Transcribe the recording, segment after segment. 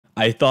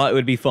I thought it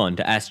would be fun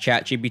to ask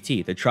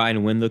ChatGPT to try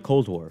and win the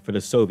Cold War for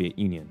the Soviet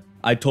Union.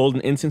 I told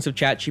an instance of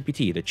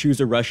ChatGPT to choose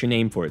a Russian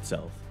name for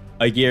itself,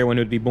 a year when it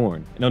would be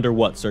born, and under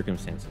what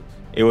circumstances.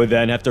 It would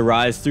then have to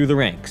rise through the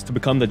ranks to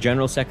become the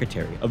General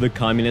Secretary of the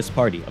Communist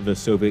Party of the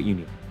Soviet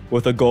Union,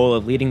 with the goal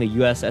of leading the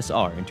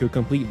USSR into a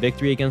complete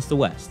victory against the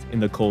West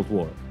in the Cold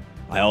War.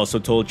 I also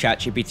told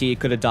ChatGPT it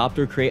could adopt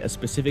or create a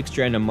specific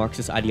strand of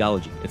Marxist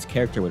ideology its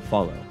character would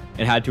follow,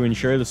 and had to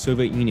ensure the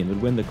Soviet Union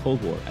would win the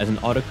Cold War as an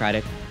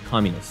autocratic,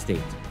 communist state.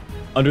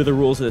 Under the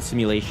rules of the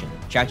simulation,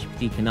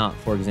 ChatGPT cannot,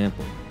 for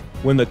example,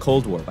 win the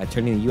Cold War by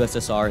turning the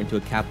USSR into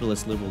a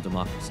capitalist liberal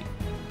democracy,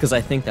 because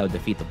I think that would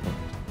defeat the point.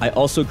 I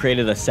also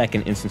created a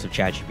second instance of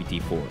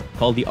ChatGPT 4,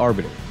 called the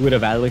Arbiter, who would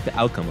evaluate the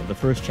outcome of the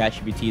first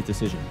ChatGPT's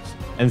decisions,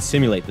 and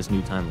simulate this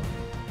new timeline.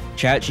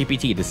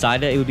 ChatGPT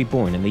decided it would be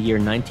born in the year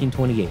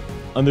 1928,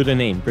 under the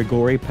name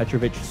Grigory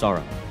Petrovich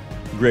Sarov.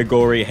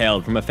 Grigory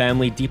hailed from a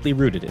family deeply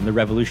rooted in the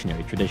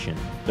revolutionary tradition.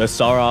 The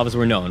Sarovs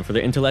were known for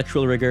their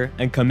intellectual rigor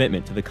and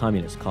commitment to the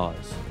communist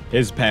cause.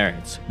 His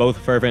parents, both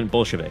fervent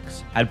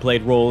Bolsheviks, had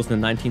played roles in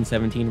the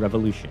 1917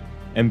 revolution,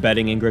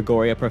 embedding in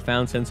Grigory a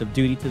profound sense of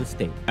duty to the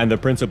state and the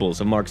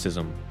principles of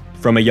Marxism.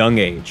 From a young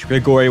age,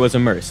 Grigory was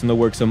immersed in the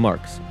works of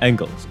Marx,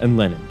 Engels, and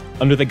Lenin,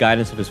 under the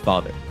guidance of his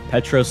father,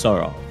 Petro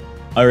Sarov,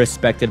 a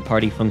respected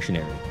party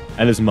functionary,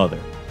 and his mother,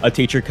 a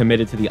teacher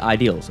committed to the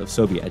ideals of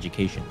Soviet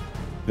education.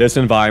 This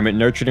environment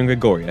nurtured in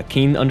Grigory a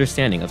keen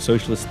understanding of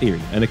socialist theory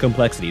and the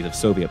complexities of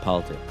Soviet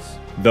politics.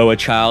 Though a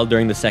child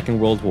during the Second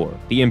World War,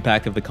 the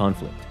impact of the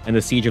conflict and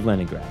the siege of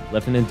Leningrad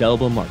left an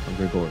indelible mark on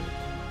Grigory.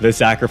 The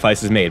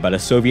sacrifices made by the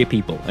Soviet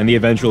people and the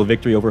eventual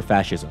victory over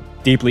fascism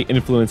deeply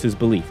influenced his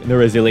belief in the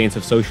resilience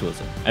of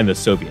socialism and the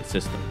Soviet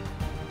system.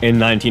 In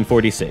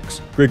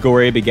 1946,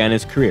 Grigory began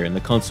his career in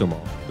the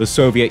Komsomol, the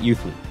Soviet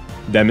Youth League,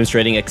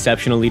 demonstrating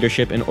exceptional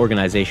leadership and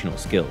organizational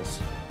skills.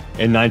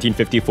 In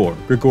 1954,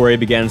 Grigory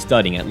began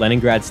studying at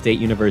Leningrad State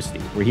University,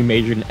 where he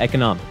majored in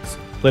economics,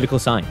 political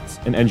science,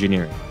 and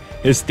engineering.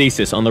 His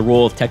thesis on the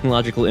role of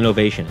technological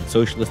innovation in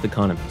socialist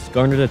economies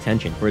garnered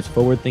attention for his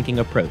forward-thinking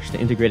approach to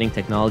integrating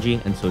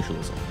technology and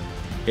socialism.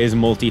 His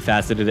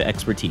multifaceted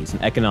expertise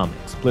in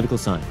economics, political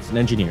science, and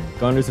engineering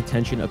garners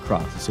attention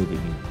across the Soviet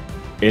Union.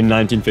 In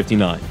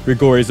 1959,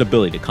 Grigory's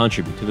ability to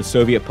contribute to the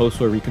Soviet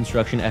post-war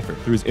reconstruction effort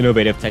through his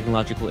innovative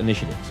technological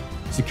initiatives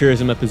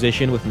secures him a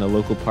position within the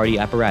local party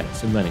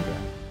apparatus in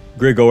Leningrad.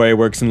 Grigory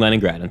works in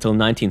Leningrad until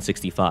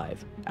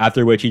 1965,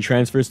 after which he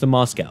transfers to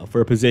Moscow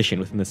for a position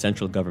within the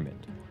central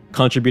government,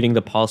 contributing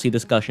to policy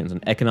discussions on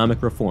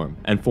economic reform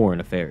and foreign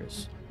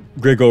affairs.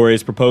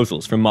 Grigory's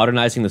proposals for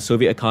modernizing the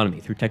Soviet economy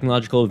through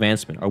technological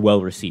advancement are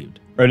well received,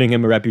 earning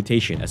him a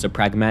reputation as a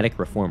pragmatic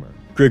reformer.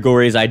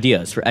 Grigory's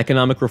ideas for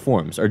economic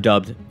reforms are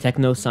dubbed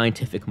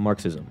techno-scientific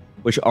Marxism,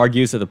 which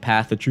argues that the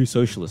path to true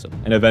socialism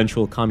and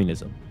eventual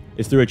communism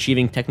is through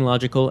achieving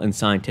technological and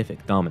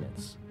scientific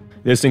dominance.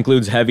 This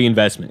includes heavy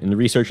investment in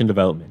research and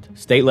development,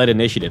 state-led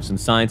initiatives in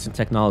science and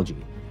technology,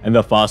 and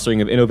the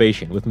fostering of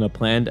innovation within a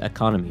planned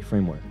economy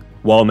framework,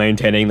 while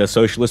maintaining the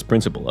socialist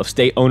principle of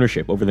state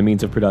ownership over the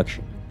means of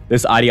production.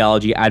 This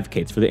ideology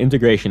advocates for the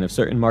integration of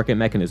certain market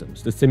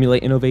mechanisms to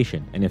stimulate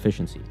innovation and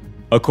efficiency.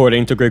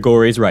 According to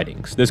Grigory's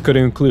writings, this could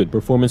include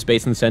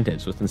performance-based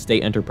incentives within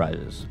state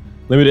enterprises,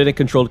 limited and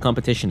controlled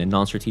competition in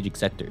non-strategic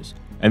sectors,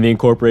 and the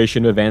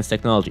incorporation of advanced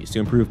technologies to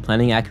improve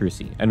planning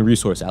accuracy and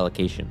resource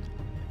allocation.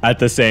 At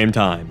the same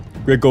time,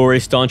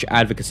 Grigory's staunch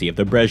advocacy of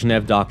the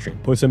Brezhnev Doctrine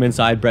puts him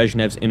inside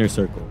Brezhnev's inner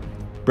circle.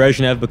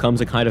 Brezhnev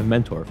becomes a kind of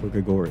mentor for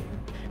Grigory.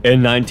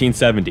 In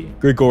 1970,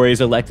 Grigory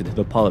is elected to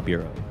the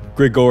Politburo.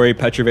 Grigory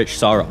Petrovich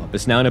Sarov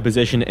is now in a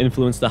position to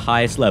influence the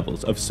highest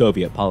levels of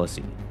Soviet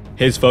policy.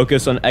 His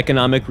focus on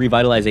economic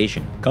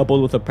revitalization,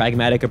 coupled with a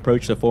pragmatic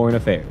approach to foreign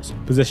affairs,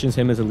 positions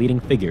him as a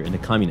leading figure in the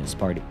Communist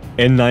Party.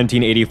 In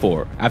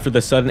 1984, after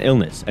the sudden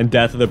illness and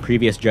death of the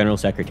previous General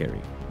Secretary,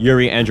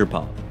 Yuri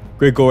Andropov,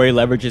 Grigory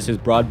leverages his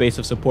broad base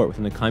of support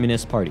within the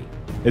Communist Party,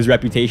 his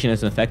reputation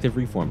as an effective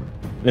reformer,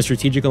 and the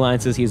strategic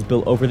alliances he has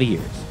built over the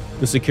years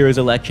to secure his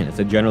election as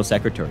the General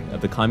Secretary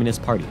of the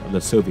Communist Party of the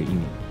Soviet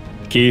Union.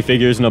 Key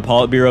figures in the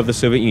Politburo of the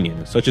Soviet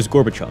Union, such as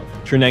Gorbachev,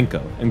 Chernenko,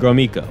 and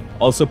Gromyko,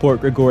 all support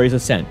Grigory's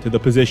ascent to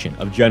the position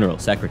of General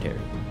Secretary.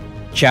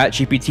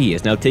 ChatGPT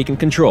has now taken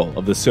control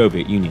of the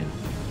Soviet Union.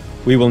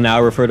 We will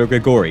now refer to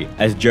Grigory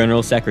as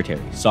General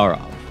Secretary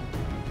Sarov.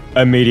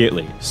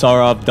 Immediately,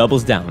 Sarov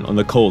doubles down on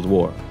the Cold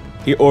War.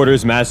 He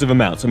orders massive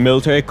amounts of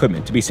military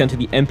equipment to be sent to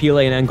the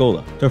MPLA in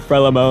Angola, to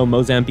Frelimo,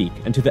 Mozambique,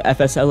 and to the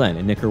FSLN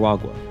in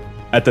Nicaragua.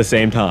 At the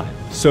same time,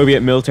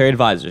 Soviet military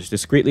advisors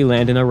discreetly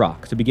land in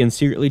Iraq to begin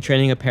secretly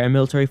training a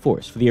paramilitary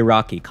force for the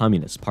Iraqi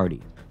Communist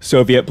Party.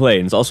 Soviet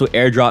planes also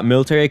airdrop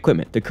military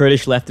equipment to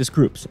Kurdish leftist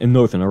groups in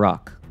northern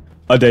Iraq.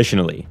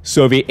 Additionally,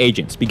 Soviet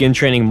agents begin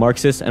training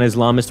Marxist and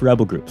Islamist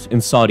rebel groups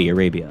in Saudi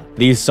Arabia.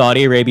 These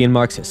Saudi Arabian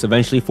Marxists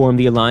eventually form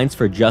the Alliance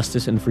for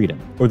Justice and Freedom,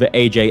 or the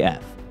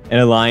AJF, an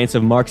alliance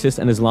of Marxist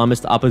and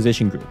Islamist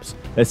opposition groups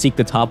that seek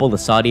to topple the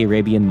Saudi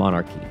Arabian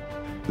monarchy.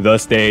 The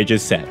stage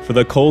is set for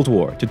the Cold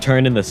War to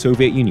turn in the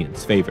Soviet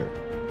Union's favor.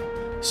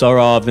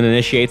 Sarov then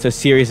initiates a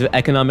series of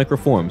economic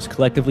reforms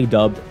collectively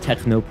dubbed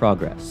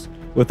techno-progress,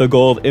 with the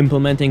goal of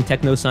implementing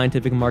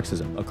techno-scientific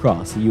Marxism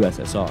across the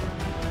USSR.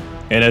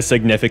 In a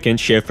significant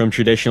shift from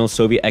traditional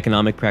Soviet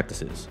economic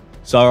practices,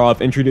 Sarov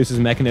introduces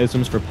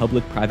mechanisms for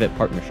public-private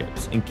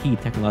partnerships in key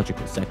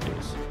technological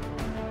sectors.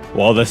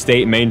 While the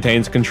state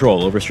maintains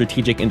control over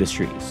strategic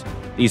industries,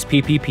 these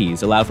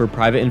PPPs allow for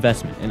private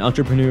investment and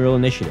entrepreneurial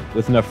initiative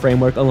within a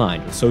framework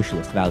aligned with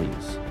socialist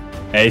values.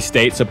 A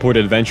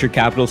state-supported venture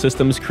capital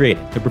system is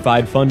created to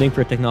provide funding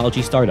for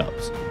technology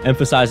startups,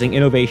 emphasizing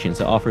innovations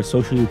that offer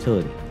social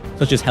utility,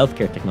 such as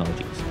healthcare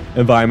technologies,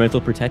 environmental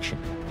protection,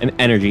 and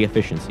energy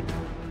efficiency.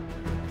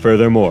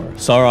 Furthermore,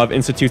 Sarov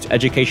institutes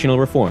educational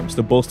reforms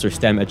to bolster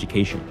STEM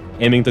education,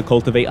 aiming to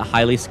cultivate a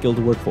highly skilled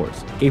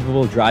workforce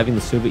capable of driving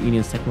the Soviet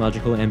Union's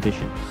technological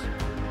ambitions.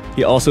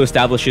 He also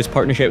establishes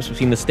partnerships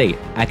between the state,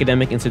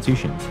 academic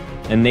institutions,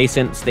 and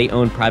nascent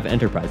state-owned private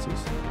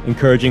enterprises,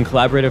 encouraging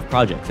collaborative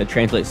projects that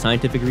translate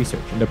scientific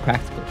research into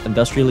practical,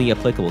 industrially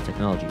applicable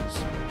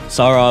technologies.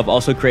 Sarov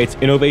also creates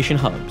innovation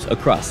hubs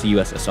across the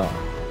USSR.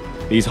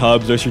 These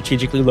hubs are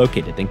strategically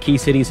located in key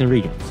cities and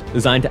regions,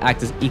 designed to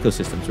act as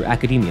ecosystems where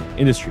academia,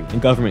 industry,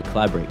 and government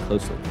collaborate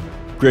closely.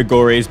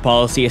 Grigory's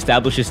policy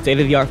establishes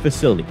state-of-the-art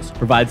facilities,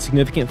 provides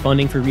significant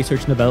funding for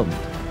research and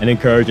development, and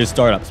encourages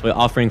startups by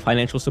offering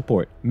financial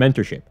support,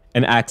 mentorship,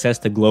 and access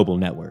to global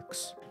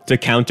networks. To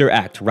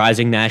counteract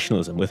rising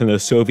nationalism within the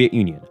Soviet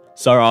Union,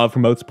 Sarov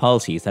promotes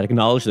policies that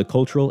acknowledge the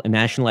cultural and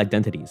national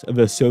identities of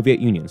the Soviet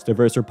Union's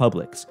diverse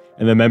republics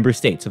and the member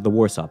states of the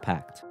Warsaw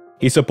Pact.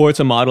 He supports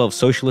a model of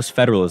socialist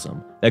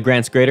federalism that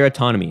grants greater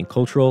autonomy in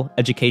cultural,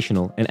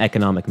 educational, and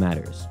economic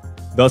matters,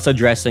 thus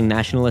addressing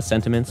nationalist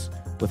sentiments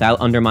without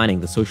undermining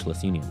the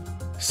Socialist Union.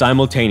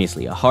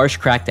 Simultaneously, a harsh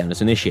crackdown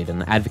is initiated on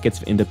the advocates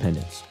of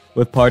independence,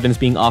 with pardons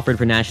being offered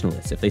for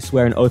nationalists if they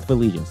swear an oath of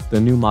allegiance to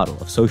the new model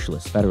of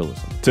socialist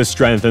federalism. To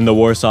strengthen the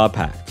Warsaw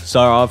Pact,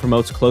 Sarov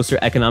promotes closer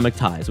economic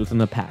ties within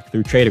the pact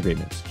through trade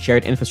agreements,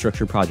 shared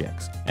infrastructure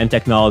projects, and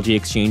technology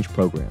exchange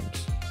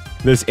programs.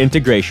 This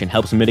integration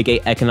helps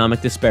mitigate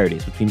economic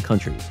disparities between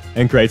countries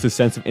and creates a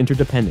sense of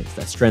interdependence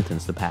that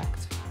strengthens the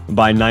pact.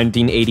 By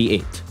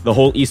 1988, the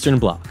whole Eastern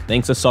Bloc,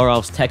 thanks to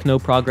Sarov's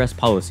techno-progress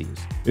policies,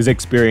 is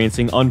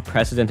experiencing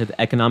unprecedented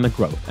economic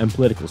growth and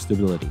political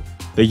stability.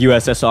 The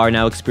USSR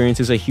now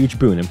experiences a huge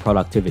boon in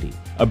productivity,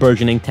 a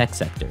burgeoning tech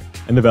sector,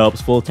 and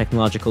develops full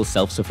technological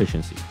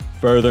self-sufficiency.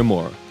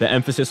 Furthermore, the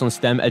emphasis on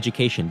STEM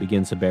education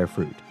begins to bear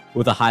fruit,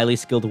 with a highly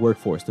skilled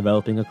workforce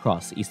developing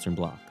across the Eastern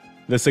Bloc.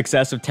 The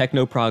success of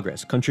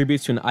techno-progress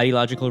contributes to an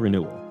ideological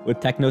renewal, with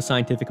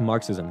techno-scientific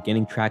Marxism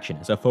gaining traction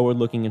as a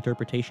forward-looking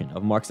interpretation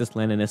of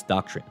Marxist-Leninist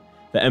doctrine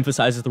that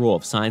emphasizes the role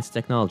of science and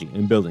technology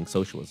in building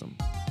socialism.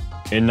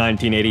 In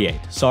 1988,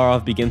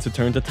 Sarov begins to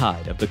turn the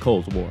tide of the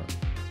Cold War.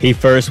 He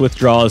first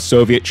withdraws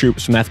Soviet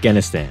troops from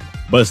Afghanistan,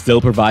 but still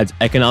provides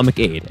economic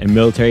aid and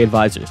military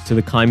advisors to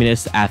the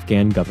communist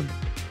Afghan government.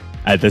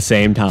 At the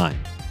same time,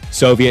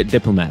 Soviet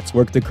diplomats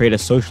work to create a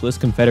socialist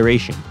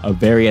confederation of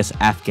various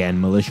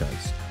Afghan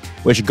militias,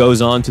 which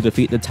goes on to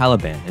defeat the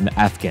Taliban in the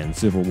Afghan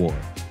civil war.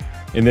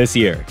 In this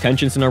year,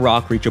 tensions in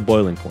Iraq reach a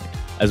boiling point,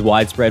 as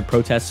widespread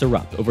protests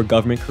erupt over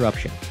government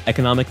corruption,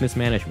 economic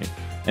mismanagement,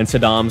 and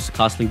Saddam's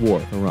costly war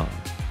with Iran.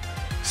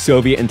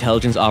 Soviet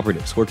intelligence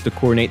operatives work to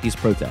coordinate these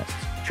protests,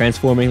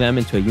 transforming them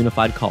into a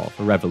unified call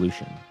for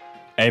revolution.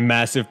 A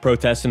massive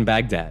protest in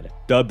Baghdad,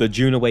 dubbed the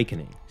June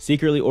Awakening,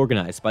 secretly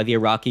organized by the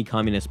Iraqi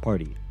Communist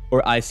Party,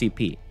 or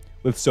ICP,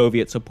 with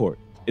Soviet support,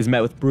 is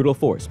met with brutal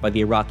force by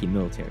the Iraqi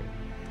military.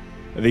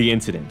 The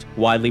incident,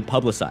 widely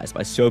publicized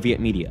by Soviet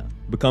media,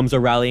 becomes a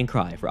rallying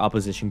cry for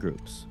opposition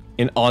groups.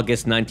 In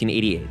August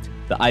 1988,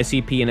 the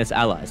ICP and its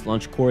allies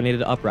launched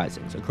coordinated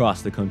uprisings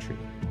across the country.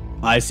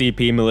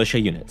 ICP militia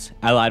units,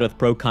 allied with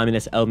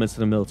pro-communist elements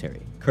of the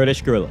military,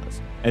 Kurdish guerrillas,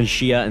 and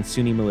Shia and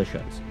Sunni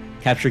militias,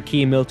 captured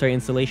key military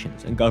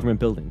installations and government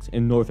buildings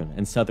in northern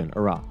and southern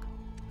Iraq.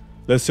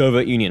 The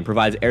Soviet Union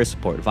provides air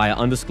support via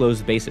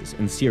undisclosed bases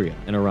in Syria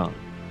and Iran.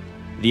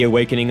 The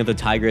awakening of the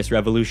Tigris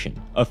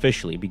Revolution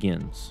officially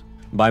begins.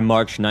 By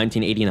March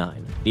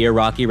 1989, the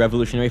Iraqi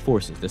revolutionary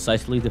forces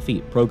decisively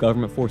defeat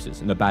pro-government forces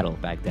in the Battle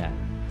of Baghdad.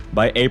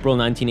 By April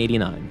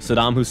 1989,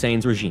 Saddam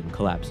Hussein's regime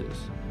collapses.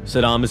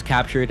 Saddam is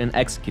captured and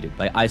executed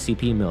by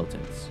ICP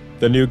militants.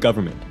 The new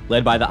government,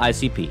 led by the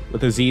ICP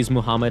with Aziz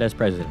Muhammad as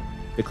president,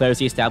 declares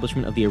the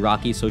establishment of the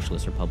Iraqi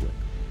Socialist Republic.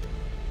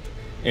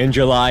 In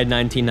July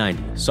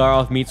 1990,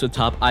 Sarov meets with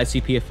top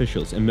ICP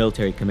officials and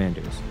military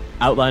commanders,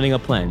 outlining a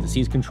plan to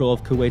seize control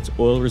of Kuwait's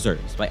oil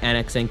reserves by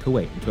annexing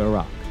Kuwait into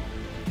Iraq.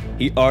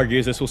 He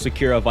argues this will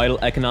secure a vital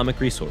economic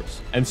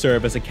resource and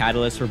serve as a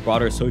catalyst for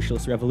broader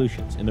socialist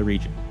revolutions in the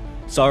region.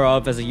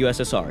 Sarov, as a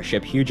USSR,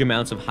 shipped huge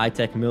amounts of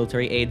high-tech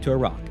military aid to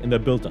Iraq in the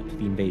build-up to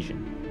the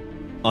invasion.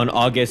 On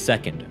August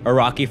 2nd,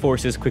 Iraqi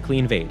forces quickly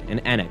invade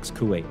and annex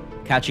Kuwait,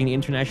 catching the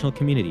international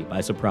community by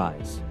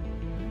surprise.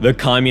 The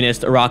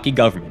communist Iraqi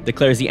government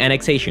declares the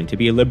annexation to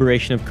be a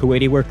liberation of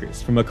Kuwaiti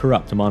workers from a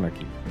corrupt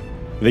monarchy.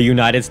 The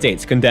United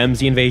States condemns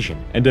the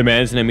invasion and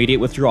demands an immediate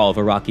withdrawal of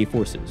Iraqi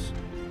forces.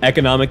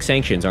 Economic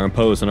sanctions are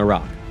imposed on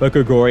Iraq, but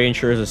Grigori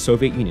ensures the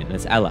Soviet Union and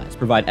its allies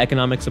provide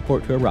economic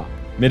support to Iraq,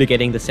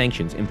 mitigating the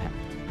sanctions' impact.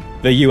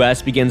 The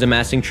US begins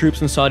amassing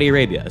troops in Saudi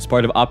Arabia as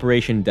part of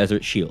Operation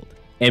Desert Shield,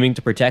 aiming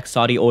to protect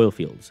Saudi oil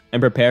fields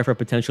and prepare for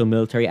potential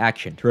military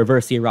action to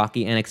reverse the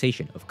Iraqi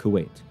annexation of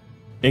Kuwait.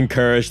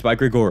 Encouraged by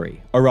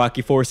Grigori,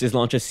 Iraqi forces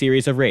launch a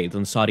series of raids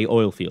on Saudi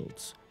oil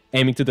fields,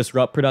 aiming to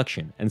disrupt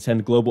production and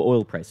send global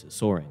oil prices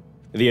soaring.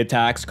 The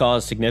attacks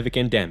cause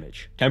significant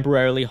damage,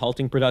 temporarily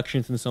halting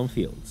productions in some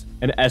fields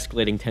and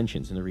escalating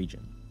tensions in the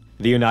region.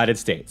 The United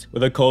States,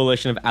 with a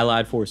coalition of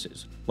allied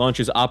forces,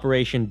 launches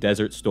Operation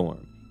Desert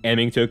Storm,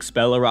 aiming to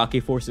expel Iraqi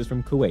forces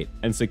from Kuwait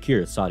and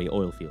secure Saudi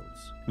oil fields.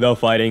 The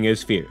fighting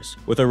is fierce,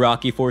 with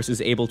Iraqi forces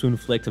able to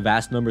inflict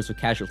vast numbers of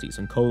casualties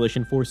on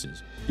coalition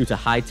forces due to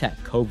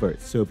high-tech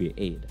covert Soviet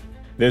aid.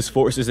 This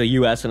forces the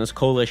US and its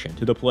coalition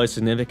to deploy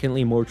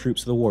significantly more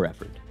troops to the war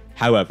effort.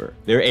 However,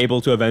 they're able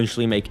to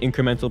eventually make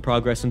incremental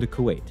progress into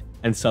Kuwait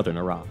and southern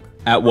Iraq.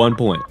 At one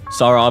point,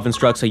 Sarov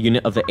instructs a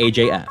unit of the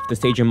AJF to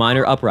stage a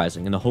minor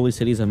uprising in the holy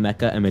cities of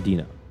Mecca and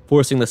Medina,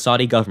 forcing the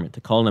Saudi government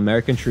to call in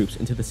American troops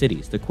into the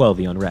cities to quell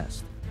the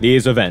unrest.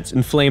 These events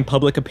inflame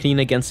public opinion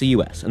against the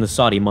US and the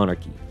Saudi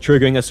monarchy,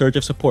 triggering a surge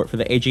of support for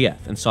the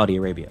AJF in Saudi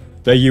Arabia.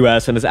 The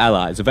US and its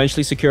allies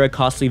eventually secure a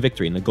costly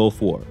victory in the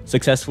Gulf War,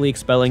 successfully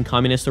expelling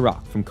communist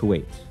Iraq from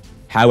Kuwait.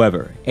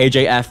 However,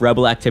 AJF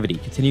rebel activity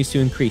continues to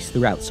increase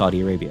throughout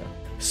Saudi Arabia.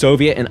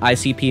 Soviet and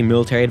ICP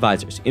military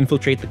advisors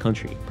infiltrate the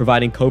country,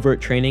 providing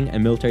covert training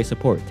and military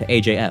support to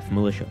AJF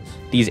militias.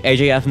 These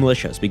AJF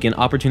militias begin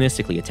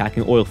opportunistically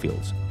attacking oil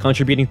fields,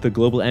 contributing to the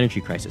global energy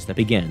crisis that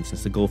began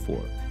since the Gulf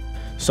War.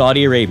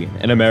 Saudi Arabian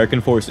and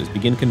American forces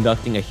begin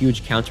conducting a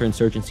huge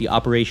counterinsurgency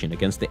operation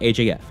against the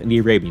AJF in the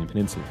Arabian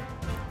Peninsula.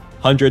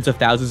 Hundreds of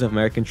thousands of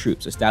American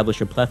troops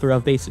establish a plethora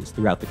of bases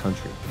throughout the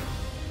country.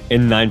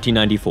 In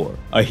 1994,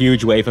 a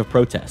huge wave of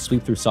protests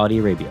sweep through Saudi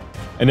Arabia,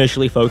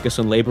 initially focused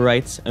on labor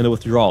rights and the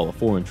withdrawal of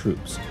foreign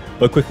troops,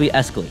 but quickly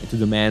escalate into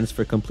demands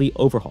for a complete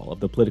overhaul of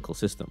the political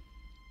system.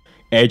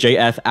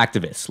 AJF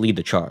activists lead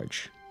the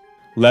charge,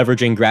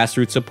 leveraging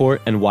grassroots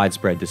support and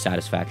widespread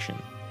dissatisfaction.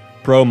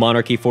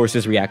 Pro-monarchy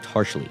forces react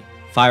harshly,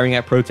 firing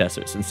at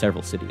protesters in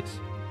several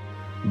cities.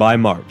 By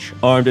March,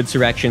 armed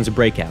insurrections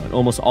break out in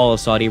almost all of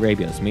Saudi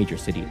Arabia's major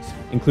cities,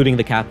 including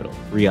the capital,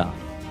 Riyadh.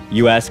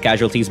 US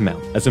casualties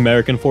mount as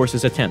American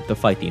forces attempt to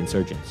fight the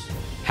insurgents.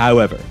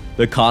 However,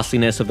 the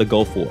costliness of the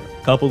Gulf War,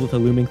 coupled with the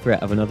looming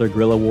threat of another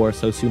guerrilla war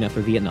so soon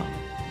after Vietnam,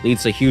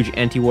 leads to huge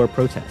anti-war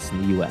protests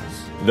in the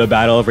US. The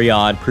Battle of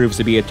Riyadh proves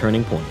to be a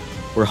turning point,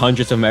 where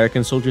hundreds of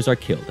American soldiers are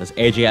killed as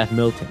AJF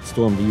militants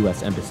storm the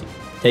US embassy,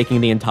 taking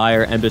the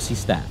entire embassy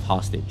staff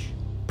hostage.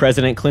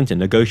 President Clinton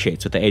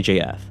negotiates with the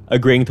AJF,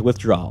 agreeing to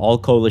withdraw all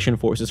coalition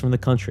forces from the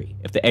country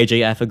if the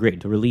AJF agreed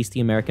to release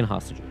the American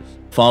hostages.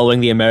 Following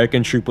the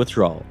American troop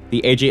withdrawal,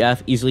 the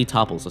AJF easily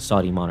topples the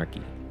Saudi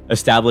monarchy,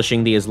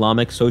 establishing the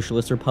Islamic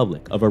Socialist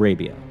Republic of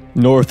Arabia.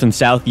 North and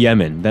South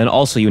Yemen then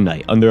also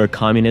unite under a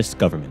communist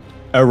government.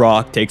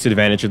 Iraq takes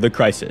advantage of the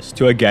crisis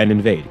to again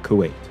invade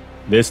Kuwait.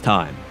 This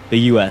time, the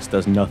US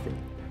does nothing,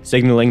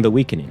 signaling the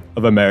weakening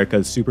of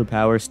America's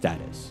superpower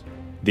status.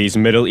 These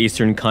Middle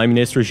Eastern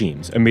communist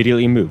regimes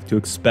immediately moved to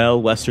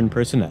expel Western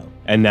personnel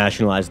and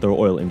nationalize their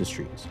oil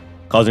industries,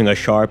 causing a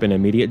sharp and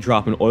immediate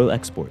drop in oil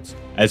exports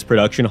as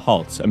production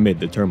halts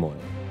amid the turmoil.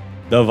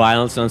 The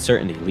violence and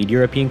uncertainty lead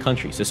European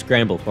countries to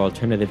scramble for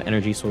alternative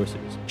energy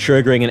sources,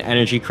 triggering an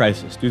energy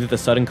crisis due to the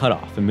sudden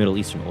cutoff in Middle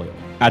Eastern oil.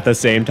 At the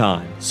same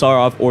time,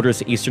 Sarov orders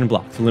the Eastern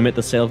Bloc to limit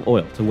the sale of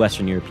oil to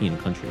Western European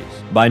countries.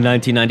 By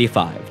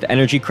 1995, the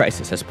energy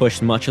crisis has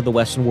pushed much of the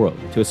Western world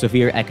into a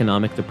severe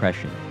economic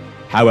depression.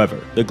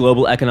 However, the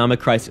global economic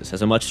crisis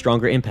has a much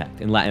stronger impact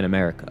in Latin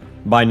America.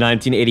 By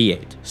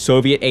 1988,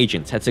 Soviet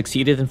agents had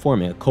succeeded in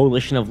forming a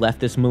coalition of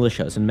leftist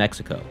militias in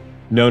Mexico,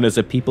 known as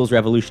the People's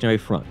Revolutionary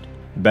Front,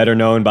 better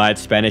known by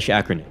its Spanish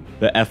acronym,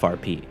 the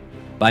FRP.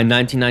 By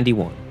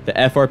 1991, the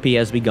FRP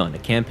has begun a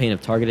campaign of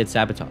targeted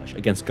sabotage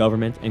against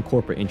government and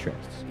corporate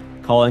interests,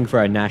 calling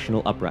for a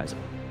national uprising.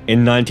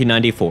 In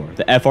 1994,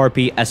 the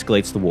FRP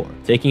escalates the war,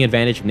 taking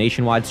advantage of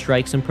nationwide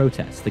strikes and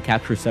protests to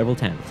capture several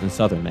towns in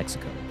southern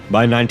Mexico.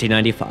 By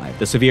 1995,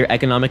 the severe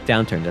economic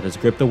downturn that has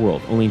gripped the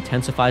world only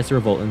intensifies the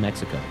revolt in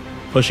Mexico,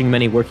 pushing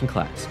many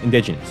working-class,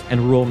 indigenous,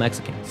 and rural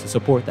Mexicans to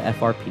support the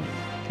FRP.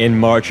 In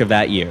March of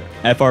that year,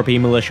 FRP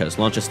militias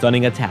launch a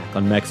stunning attack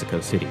on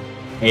Mexico City.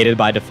 Aided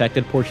by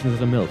defected portions of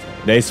the military,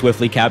 they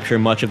swiftly capture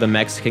much of the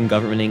Mexican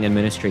governing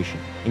administration,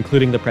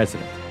 including the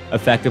president,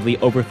 effectively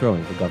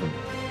overthrowing the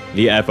government.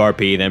 The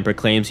FRP then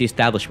proclaims the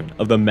establishment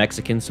of the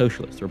Mexican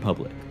Socialist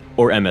Republic,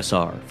 or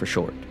MSR for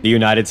short. The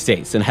United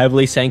States then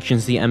heavily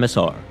sanctions the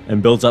MSR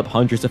and builds up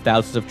hundreds of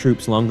thousands of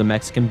troops along the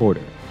Mexican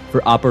border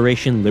for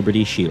Operation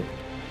Liberty Shield,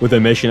 with a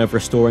mission of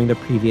restoring the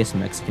previous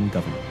Mexican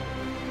government.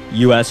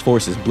 US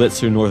forces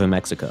blitz through northern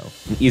Mexico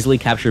and easily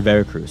capture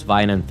Veracruz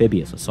via an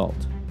amphibious assault.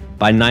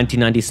 By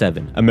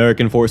 1997,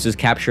 American forces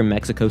capture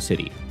Mexico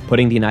City,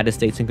 putting the United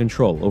States in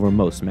control over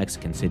most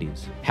Mexican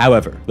cities.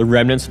 However, the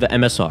remnants of the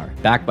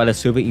MSR, backed by the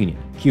Soviet Union,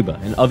 Cuba,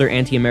 and other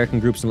anti-American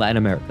groups in Latin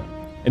America,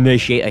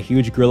 initiate a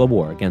huge guerrilla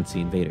war against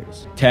the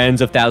invaders.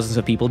 Tens of thousands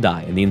of people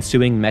die in the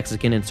ensuing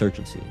Mexican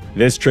insurgency.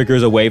 This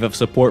triggers a wave of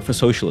support for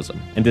socialism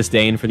and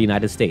disdain for the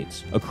United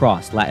States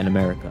across Latin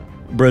America.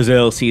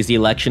 Brazil sees the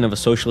election of a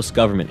socialist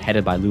government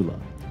headed by Lula,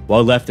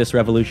 while leftist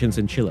revolutions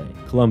in Chile,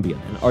 Colombia,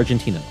 and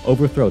Argentina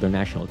overthrow their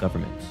national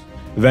governments.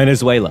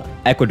 Venezuela,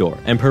 Ecuador,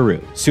 and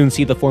Peru soon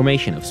see the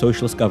formation of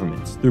socialist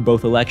governments through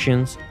both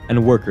elections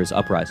and workers'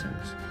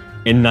 uprisings.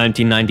 In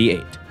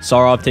 1998,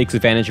 Sarov takes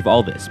advantage of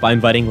all this by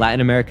inviting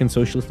Latin American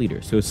socialist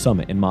leaders to a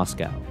summit in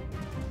Moscow.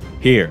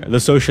 Here, the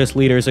socialist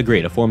leaders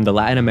agree to form the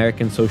Latin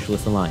American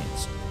Socialist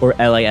Alliance, or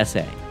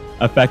LASA,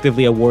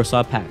 effectively a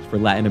Warsaw Pact for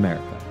Latin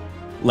America.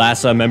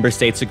 LASA member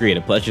states agree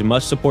to pledge as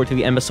much support to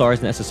the MSR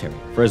as necessary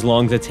for as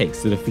long as it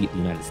takes to defeat the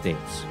United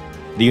States.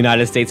 The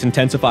United States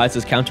intensifies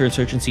its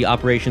counterinsurgency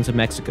operations in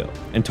Mexico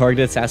and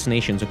targeted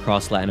assassinations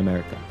across Latin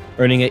America,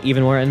 earning it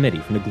even more enmity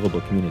from the global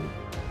community.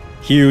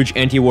 Huge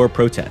anti-war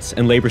protests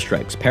and labor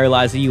strikes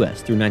paralyzed the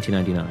US through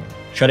 1999,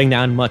 shutting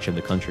down much of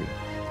the country.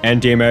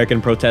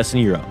 Anti-American protests in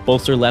Europe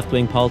bolster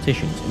left-wing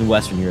politicians in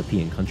Western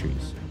European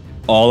countries.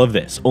 All of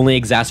this only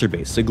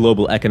exacerbates the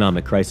global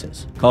economic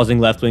crisis, causing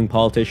left-wing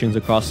politicians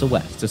across the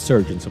West to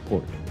surge in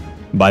support.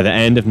 By the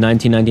end of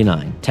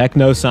 1999,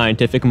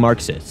 techno-scientific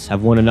Marxists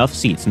have won enough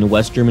seats in the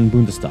West German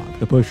Bundestag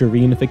to push a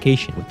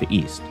reunification with the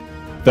East.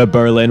 The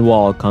Berlin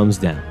Wall comes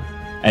down,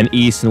 and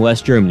East and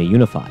West Germany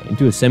unify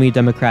into a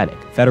semi-democratic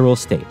federal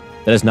state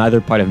that is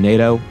neither part of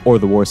NATO or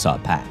the Warsaw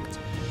Pact.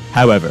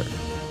 However,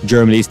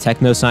 Germany's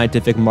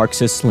techno-scientific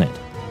Marxist slant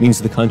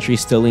means the country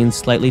still leans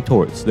slightly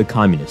towards the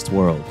communist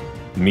world.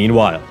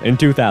 Meanwhile, in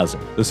 2000,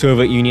 the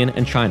Soviet Union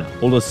and China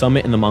hold a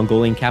summit in the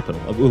Mongolian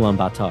capital of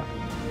Ulaanbaatar,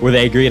 where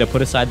they agree to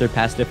put aside their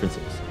past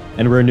differences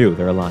and renew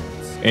their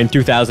alliance. In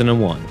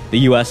 2001, the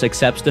US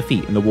accepts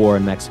defeat in the war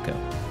in Mexico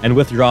and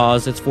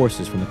withdraws its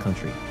forces from the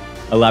country,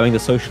 allowing the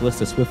socialists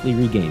to swiftly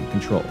regain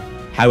control.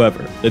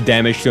 However, the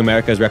damage to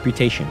America's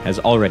reputation has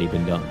already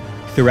been done.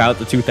 Throughout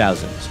the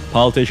 2000s,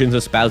 politicians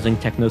espousing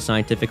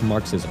techno-scientific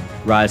Marxism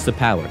rise to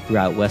power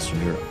throughout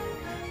Western Europe.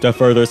 To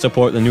further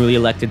support the newly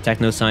elected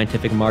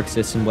techno-scientific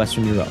Marxists in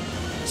Western Europe,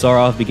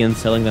 Sarov begins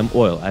selling them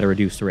oil at a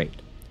reduced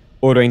rate,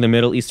 ordering the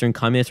Middle Eastern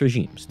communist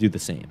regimes to do the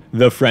same.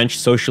 The French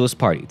Socialist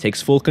Party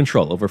takes full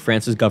control over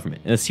France's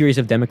government in a series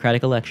of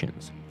democratic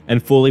elections,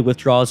 and fully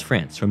withdraws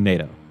France from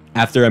NATO.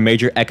 After a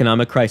major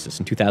economic crisis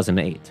in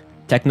 2008,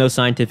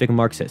 techno-scientific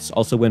Marxists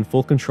also win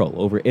full control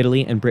over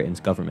Italy and Britain's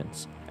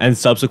governments, and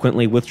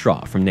subsequently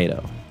withdraw from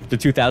NATO. The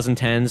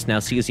 2010s now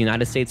sees the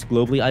United States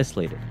globally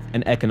isolated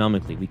and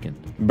economically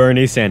weakened.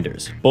 Bernie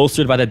Sanders,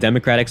 bolstered by the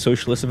Democratic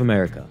Socialists of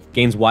America,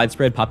 gains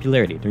widespread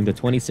popularity during the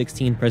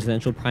 2016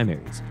 presidential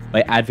primaries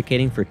by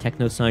advocating for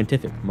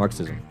techno-scientific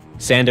Marxism.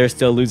 Sanders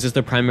still loses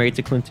the primary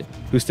to Clinton,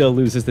 who still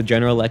loses the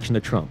general election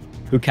to Trump,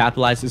 who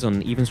capitalizes on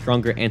an even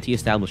stronger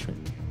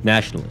anti-establishment,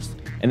 nationalist,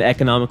 and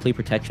economically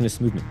protectionist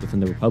movement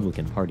within the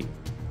Republican Party.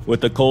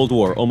 With the Cold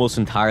War almost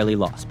entirely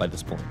lost by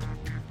this point,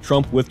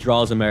 Trump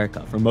withdraws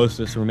America from most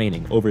of its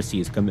remaining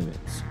overseas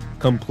commitments,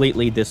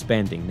 completely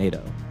disbanding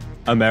NATO.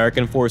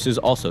 American forces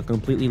also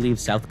completely leave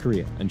South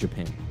Korea and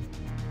Japan.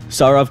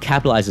 Sarov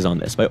capitalizes on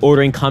this by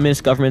ordering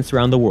communist governments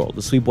around the world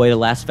to sweep away the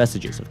last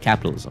vestiges of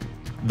capitalism.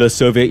 The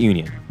Soviet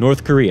Union,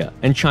 North Korea,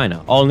 and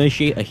China all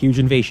initiate a huge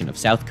invasion of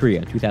South Korea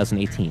in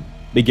 2018,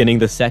 beginning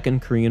the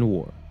Second Korean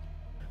War.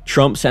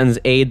 Trump sends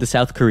aid to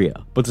South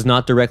Korea, but does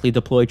not directly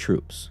deploy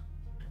troops.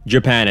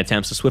 Japan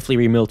attempts to swiftly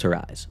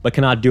remilitarize, but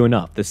cannot do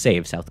enough to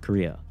save South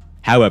Korea.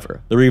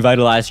 However, the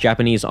revitalized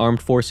Japanese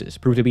armed forces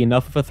prove to be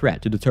enough of a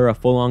threat to deter a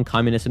full-on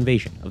communist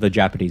invasion of the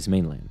Japanese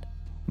mainland.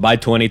 By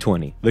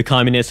 2020, the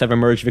communists have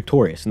emerged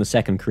victorious in the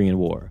Second Korean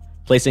War,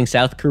 placing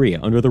South Korea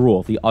under the rule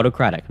of the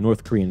autocratic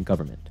North Korean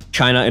government.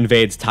 China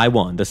invades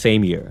Taiwan the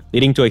same year,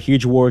 leading to a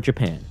huge war with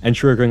Japan and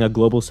triggering a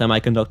global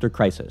semiconductor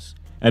crisis,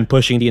 and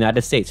pushing the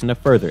United States into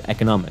further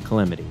economic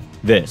calamity.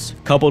 This,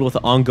 coupled with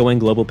the ongoing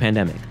global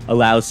pandemic,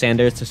 allows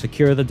Sanders to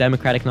secure the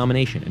Democratic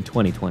nomination in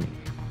 2020.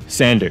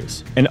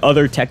 Sanders and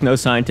other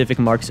techno-scientific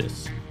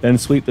Marxists then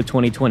sweep the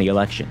 2020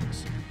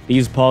 elections.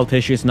 These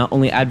politicians not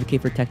only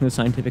advocate for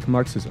techno-scientific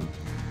Marxism,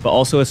 but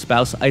also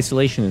espouse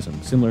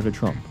isolationism similar to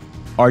Trump,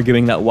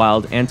 arguing that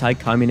wild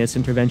anti-communist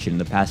intervention in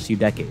the past few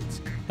decades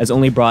has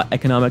only brought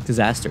economic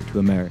disaster to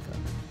America.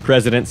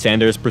 President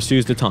Sanders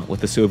pursues détente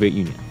with the Soviet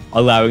Union,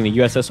 allowing the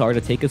USSR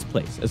to take its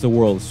place as the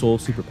world's sole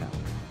superpower.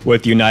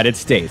 With the United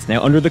States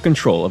now under the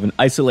control of an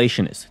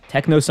isolationist,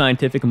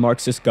 techno-scientific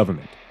Marxist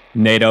government,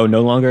 NATO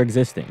no longer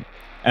existing,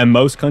 and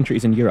most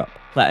countries in Europe,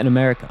 Latin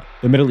America,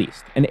 the Middle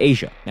East, and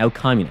Asia now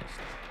communist,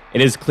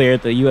 it is clear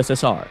that the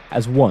USSR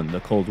has won the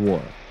Cold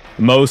War.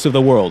 Most of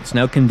the world is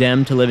now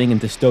condemned to living in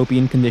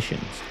dystopian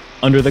conditions,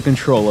 under the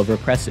control of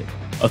repressive,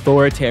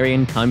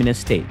 authoritarian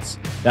communist states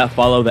that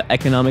follow the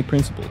economic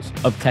principles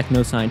of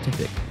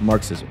techno-scientific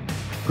Marxism.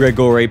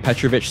 Grigory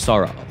Petrovich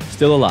Sarov,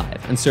 still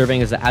alive and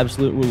serving as the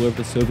absolute ruler of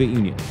the Soviet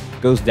Union,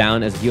 goes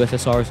down as the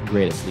USSR's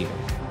greatest leader.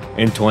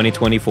 In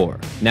 2024,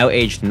 now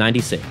aged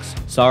 96,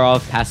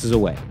 Sarov passes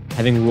away,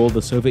 having ruled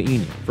the Soviet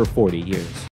Union for 40 years.